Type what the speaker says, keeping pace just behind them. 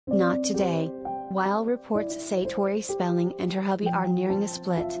Not today. While reports say Tori Spelling and her hubby are nearing a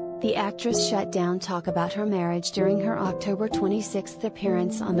split, the actress shut down talk about her marriage during her October 26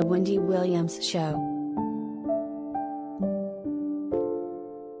 appearance on The Wendy Williams Show.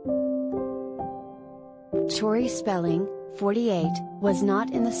 Tori Spelling, 48, was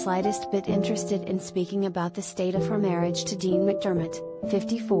not in the slightest bit interested in speaking about the state of her marriage to Dean McDermott,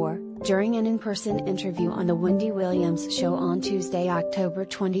 54, during an in-person interview on The Wendy Williams Show on Tuesday, October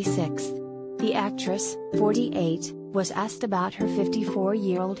 26. The actress, 48, was asked about her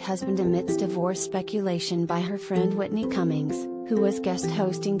 54-year-old husband amidst divorce speculation by her friend Whitney Cummings, who was guest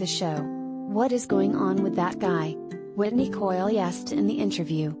hosting the show. "What is going on with that guy?" Whitney coyly asked in the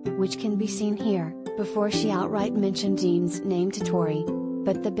interview, which can be seen here, before she outright mentioned Dean's name to Tori.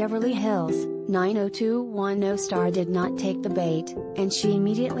 But the Beverly Hills 90210 star did not take the bait, and she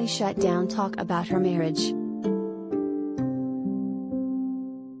immediately shut down talk about her marriage.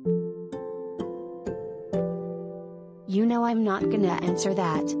 "You know I'm not gonna answer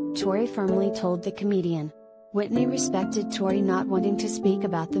that," Tori firmly told the comedian. Whitney respected Tori not wanting to speak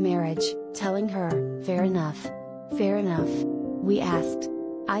about the marriage, telling her, "Fair enough. Fair enough. We asked.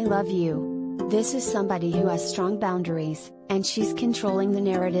 I love you. This is somebody who has strong boundaries, and she's controlling the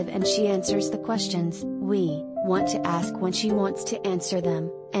narrative and she answers the questions we want to ask when she wants to answer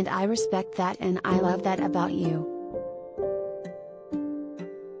them, and I respect that and I love that about you."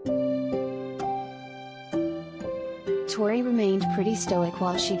 Tori remained pretty stoic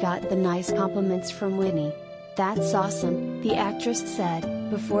while she got the nice compliments from Whitney. "That's awesome," the actress said,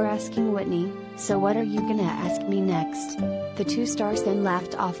 before asking Whitney, "So what are you gonna ask me next?" The two stars then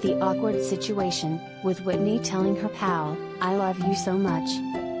laughed off the awkward situation, with Whitney telling her pal, "I love you so much."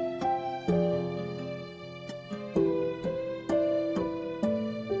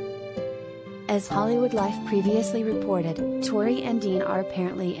 As Hollywood Life previously reported, Tori and Dean are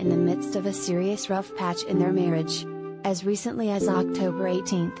apparently in the midst of a serious rough patch in their marriage. As recently as October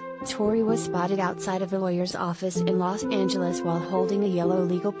 18, Tori was spotted outside of a lawyer's office in Los Angeles while holding a yellow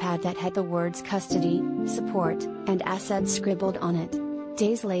legal pad that had the words custody, support, and assets scribbled on it.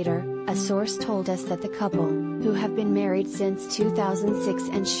 Days later, a source told us that the couple, who have been married since 2006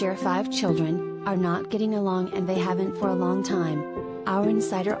 and share 5 children, are not getting along and they haven't for a long time. Our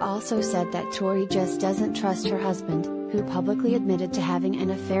insider also said that Tori just doesn't trust her husband, who publicly admitted to having an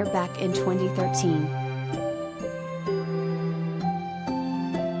affair back in 2013.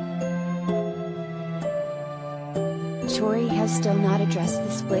 Tori has still not addressed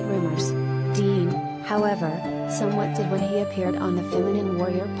the split rumors. Dean, however, somewhat did when he appeared on the Feminine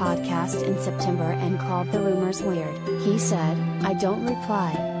Warrior podcast in September and called the rumors weird. He said, "I don't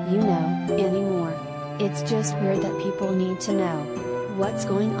reply, anymore. It's just weird that people need to know. What's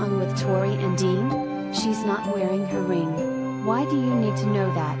going on with Tori and Dean? She's not wearing her ring. Why do you need to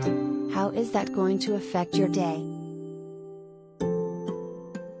know that? How is that going to affect your day?"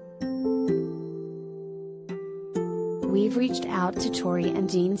 We've reached out to Tori and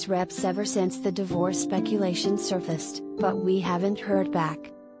Dean's reps ever since the divorce speculation surfaced, but we haven't heard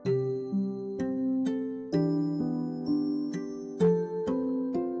back.